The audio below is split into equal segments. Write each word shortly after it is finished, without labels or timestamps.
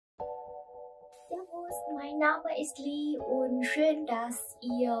Servus, mein Name ist Lee und schön, dass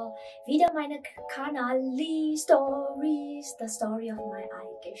ihr wieder meinen Kanal Lystories, the Story of My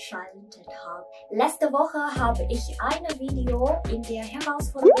Eye, geschaltet habt. Letzte Woche habe ich ein Video in der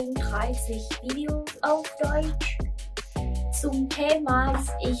Herausforderung 30 Videos auf Deutsch zum Thema,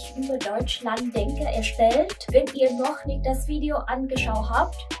 was ich über Deutschland denke, erstellt. Wenn ihr noch nicht das Video angeschaut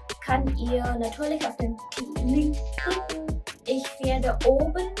habt, kann ihr natürlich auf den Link klicken. Ich werde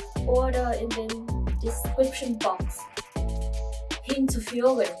oben oder in den Description Box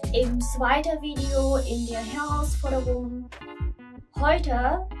hinzufügen. Im zweiten Video in der Herausforderung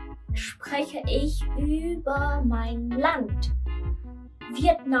heute spreche ich über mein Land.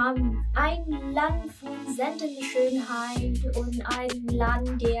 Vietnam, ein Land von sendender Schönheit und ein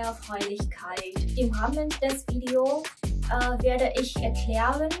Land der Fröhlichkeit. Im Rahmen des Videos werde ich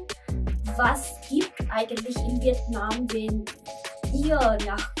erklären, was gibt eigentlich in Vietnam, wenn ihr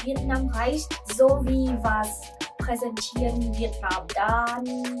nach Vietnam reist, sowie was präsentieren Vietnam. Dann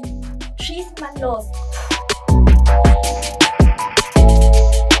schießt man los!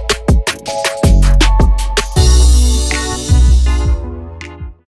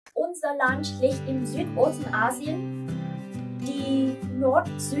 Unser Land liegt im Südostasien. Die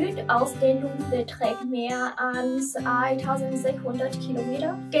Nord-Süd-Ausdehnung beträgt mehr als 1600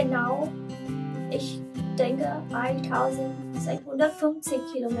 Kilometer. Genau, ich denke 1650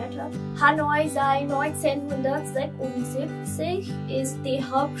 Kilometer. Hanoi seit 1976 ist die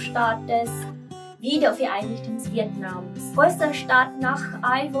Hauptstadt des wiedervereinigten Vietnams. Größte Stadt nach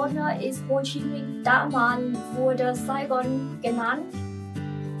Einwohner ist Ho Chi Minh. Damals wurde Saigon genannt.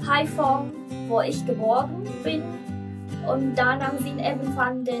 Haiphong, wo ich geboren bin. Und danach sind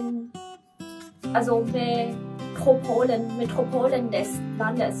ebenfalls Metropolen des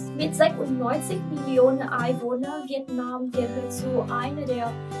Landes. Mit 96 Millionen Einwohnern, Vietnam gehört zu einer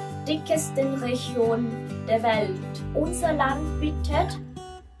der dickesten Regionen der Welt. Unser Land bietet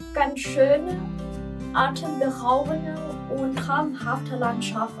ganz schöne, atemberaubende und traumhafte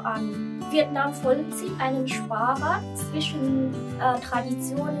Landschaft an. Vietnam vollzieht einen Spagat zwischen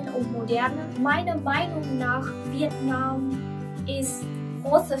Traditionen und Moderne. Meiner Meinung nach, Vietnam ist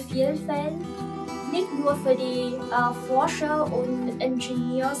große Vielfalt, nicht nur für die Forscher und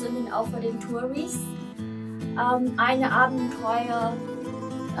Ingenieure, sondern auch für den Touristen eine Abenteuer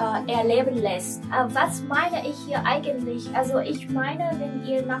erleben lässt. Was meine ich hier eigentlich? Also ich meine, wenn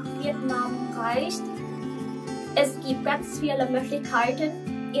ihr nach Vietnam reist, es gibt ganz viele Möglichkeiten.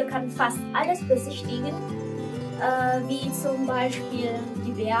 Ihr könnt fast alles besichtigen, wie zum Beispiel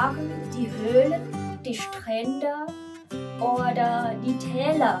die Berge, die Höhlen, die Strände oder die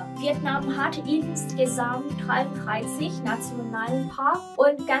Täler. Vietnam hat insgesamt 33 Nationalparks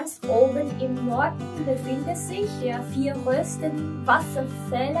und ganz oben im Norden befindet sich der 4 größten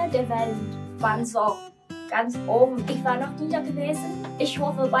Wasserfälle der Welt, Ban Song. Ganz oben. Ich war noch nie da gewesen. Ich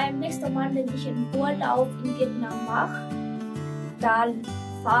hoffe, beim nächsten Mal, wenn ich einen Urlaub in Vietnam mache, dann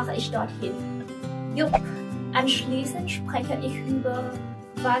fahre ich dorthin. Jupp. Anschließend spreche ich über,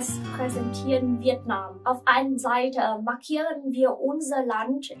 was präsentieren Vietnam. Auf einer Seite markieren wir unser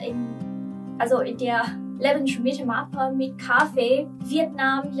Land in der Lebensmittelmappe mit Kaffee.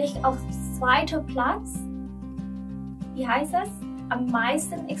 Vietnam liegt auf 2. Platz. Wie heißt es? Am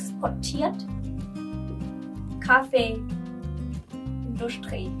meisten exportiert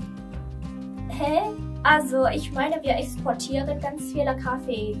Kaffeeindustrie. Hä? Also ich meine, wir exportieren ganz viele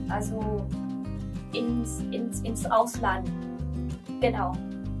Kaffee, also ins Ausland. Genau.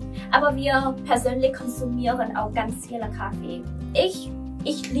 Aber wir persönlich konsumieren auch ganz viele Kaffee. Ich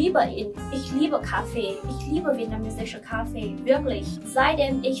liebe ihn. Ich liebe Kaffee. Ich liebe vietnamesische Kaffee. Wirklich.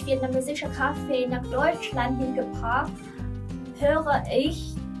 Seitdem ich vietnamesische Kaffee nach Deutschland hingebracht, höre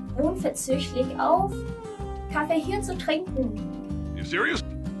ich unverzüglich auf, Kaffee hier zu trinken. You serious?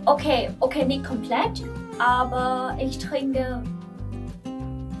 Okay, nicht komplett, aber ich trinke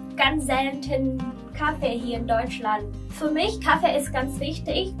ganz selten Kaffee hier in Deutschland. Für mich, Kaffee ist ganz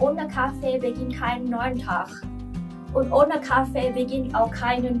wichtig. Ohne Kaffee beginnt kein neuen Tag. Und ohne Kaffee beginnt auch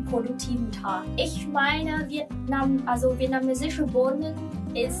keinen produktiven Tag. Ich meine, vietnamesische Bohnen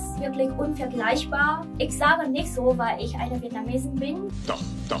ist wirklich unvergleichbar. Ich sage nicht so, weil ich eine Vietnamesin bin. Doch.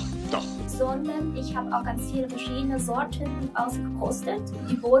 Sondern ich habe auch ganz viele verschiedene Sorten ausgekostet.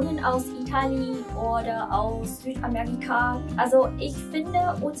 Die Bohnen aus Italien oder aus Südamerika. Also ich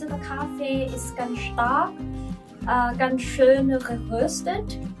finde, unser Kaffee ist ganz stark, ganz schön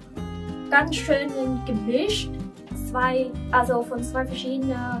geröstet, ganz schön gemischt. Von 2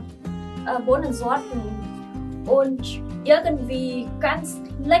 verschiedenen Bohnensorten und irgendwie ganz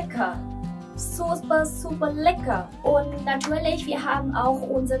lecker. super, super lecker. Und natürlich, wir haben auch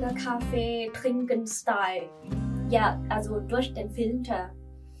unseren Kaffee-Trinken-Style. Ja, also durch den Filter.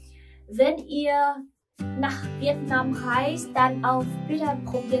 Wenn ihr nach Vietnam reist, dann auch bitte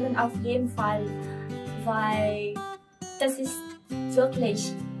probieren auf jeden Fall, weil das ist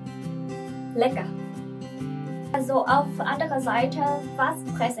wirklich lecker. Also auf anderer Seite, was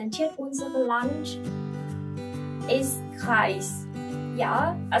präsentiert unser Land, ist Reis.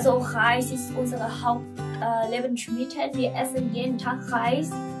 Ja, also Reis ist unsere Hauptlebensmittel. Wir essen jeden Tag Reis.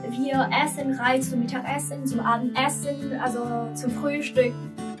 Wir essen Reis zum Mittagessen, zum Abendessen, also zum Frühstück.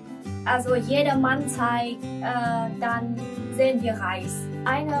 Also jede Mahlzeit, dann sehen wir Reis.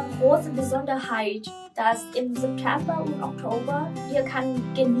 Eine große Besonderheit, dass im September und Oktober ihr kann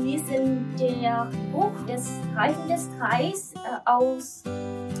genießen der Geruch des Reifen des Reis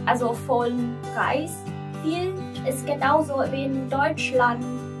also von Reisfeld ist genauso wie in Deutschland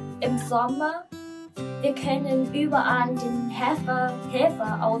im Sommer. Wir können überall den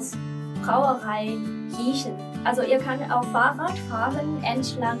Hefe aus Brauereien riechen. Also ihr könnt auf Fahrrad fahren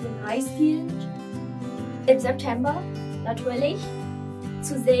entlang dem Reisfeld im September natürlich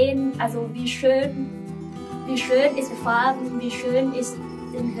zu sehen, also wie schön ist die Farben, wie schön ist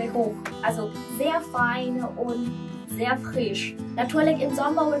der Geruch. Also sehr fein und sehr frisch. Natürlich im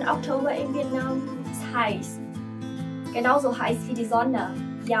Sommer und Oktober in Vietnam ist heiß. Genauso heiß wie die Sonne.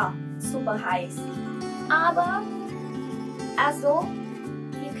 Ja, super heiß. Aber also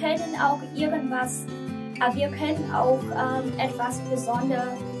wir können auch etwas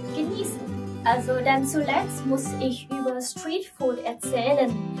Besonderes genießen. Also dann zuletzt muss ich über Streetfood erzählen.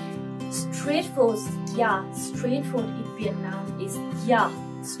 Streetfood in Vietnam ist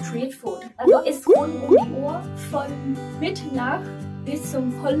Streetfood. Also ist rund um die Uhr von Mitternacht bis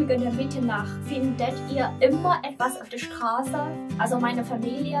zum folgenden Mitternacht findet ihr immer etwas auf der Straße. Also meine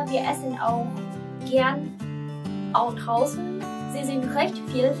Familie, wir essen auch gern auch draußen. Sie sind recht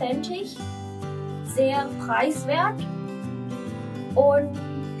vielfältig, sehr preiswert und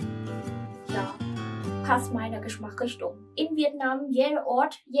ja, passt meiner Geschmacksrichtung. In Vietnam, jeder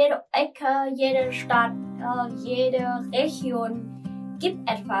Ort, jede Ecke, jede Stadt, jede Region gibt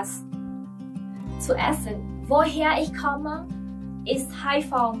etwas zu essen. Woher ich komme, ist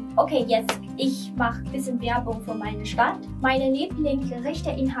Haiphong. Okay, jetzt ich mache ein bisschen Werbung für meine Stadt. Meine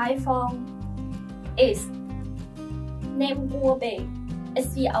Lieblingsgerichte in Haiphong ist neben Bay.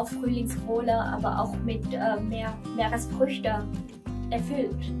 Ist wie auf Frühlingsrolle, aber auch mit Meeresfrüchten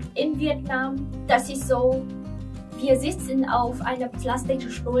erfüllt. In Vietnam, das ist so, wir sitzen auf einer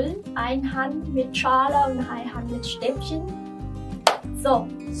Plastikstuhl, eine Hand mit Schale und eine Hand mit Stäbchen. So,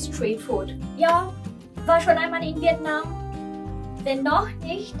 Streetfood. Ja, war schon einmal in Vietnam. Wenn noch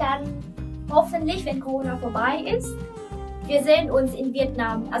nicht, dann hoffentlich, wenn Corona vorbei ist. Wir sehen uns in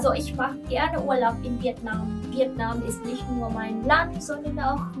Vietnam. Also ich mache gerne Urlaub in Vietnam. Vietnam ist nicht nur mein Land, sondern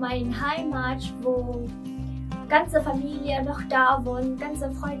auch meine Heimat, wo ganze Familie noch da wohnt, ganze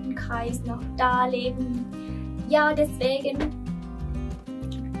Freundenkreis noch da leben. Ja, deswegen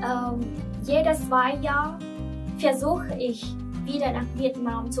jedes 2 Jahre versuche ich wieder nach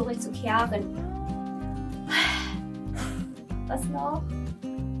Vietnam zurückzukehren. Was noch?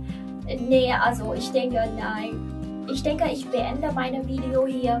 Nee, also ich denke, nein. Ich denke, ich beende meine Video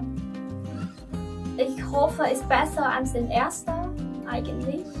hier. Ich hoffe, es ist besser als den ersten,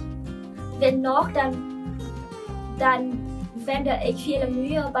 eigentlich. Wenn noch, dann wende ich viele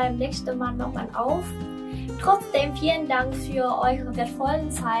Mühe beim nächsten Mal nochmal auf. Trotzdem vielen Dank für eure wertvolle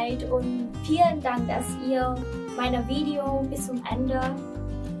Zeit und vielen Dank, dass ihr meine Video bis zum Ende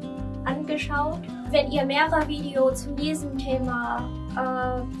angeschaut. Wenn ihr mehrere Videos zu diesem Thema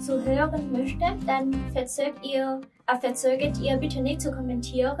zu hören möchtet, dann verzögert ihr bitte nicht zu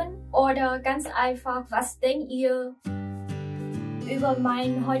kommentieren oder ganz einfach, was denkt ihr über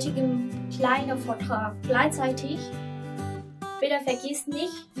meinen heutigen kleinen Vortrag. Gleichzeitig bitte vergisst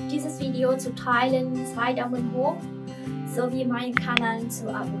nicht, dieses Video zu teilen, 2 Daumen hoch, sowie meinen Kanal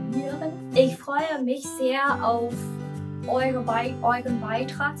zu abonnieren. Ich freue mich sehr auf euren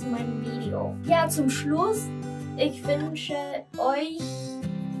Beitrag zu meinem Video. Ja, zum Schluss, ich wünsche euch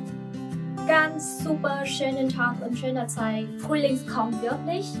ganz super schönen Tag und schöne Zeit. Frühling kommt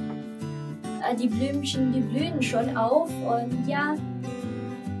wirklich. Die Blümchen, die blühen schon auf und ja,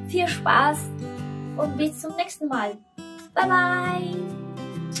 viel Spaß und bis zum nächsten Mal. Bye bye!